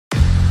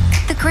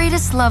The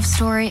greatest love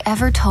story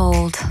ever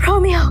told.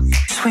 Romeo.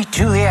 Sweet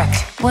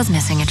Juliet. Was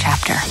missing a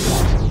chapter.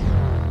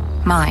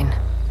 Mine.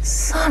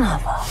 Son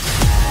of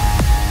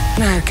a...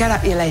 No, get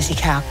up, you lazy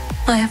cow.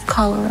 I have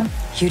cholera.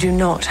 You do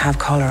not have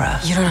cholera.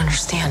 You don't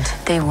understand.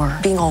 They were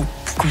being all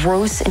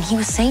gross, and he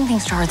was saying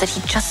things to her that he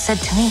just said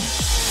to me.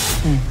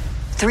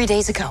 3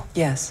 days ago.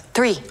 Yes.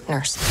 3,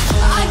 nurse.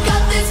 I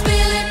got this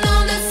feeling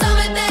on the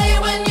summer day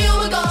when you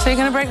were gone. So you're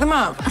gonna break them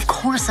up? Of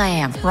course I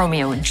am.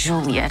 Romeo and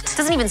Juliet.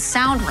 Doesn't even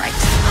sound right.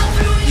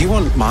 You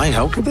want my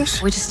help with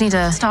this? We just need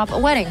to stop a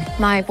wedding.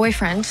 My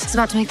boyfriend is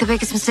about to make the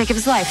biggest mistake of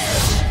his life.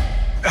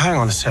 Hang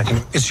on a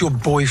second. It's your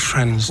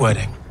boyfriend's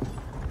wedding.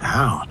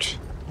 Ouch.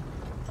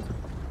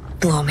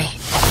 Blow me.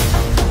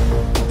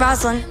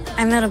 Rosaline,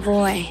 I met a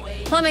boy.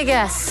 Let me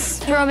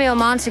guess. Romeo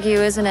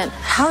Montague, isn't it?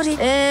 Howdy.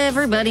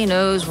 Everybody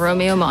knows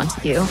Romeo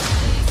Montague.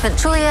 But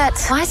Juliet,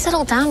 why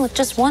settle down with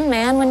just one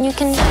man when you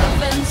can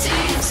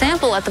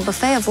sample at the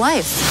buffet of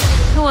life?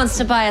 Who wants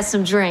to buy us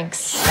some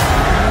drinks?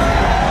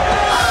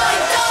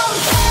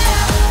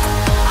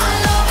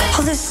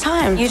 All this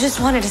time, you just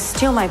wanted to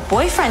steal my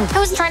boyfriend. I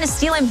wasn't trying to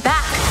steal him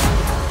back.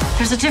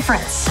 There's a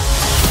difference.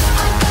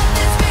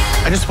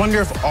 I just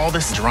wonder if all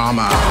this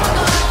drama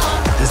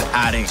is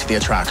adding to the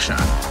attraction.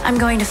 I'm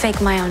going to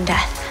fake my own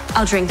death.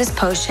 I'll drink this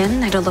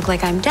potion. It'll look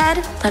like I'm dead.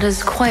 That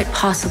is quite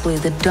possibly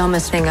the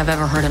dumbest thing I've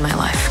ever heard in my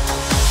life.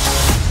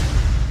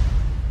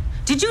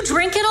 Did you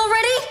drink it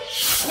already?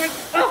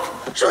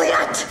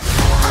 Juliet!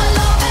 I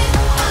love it.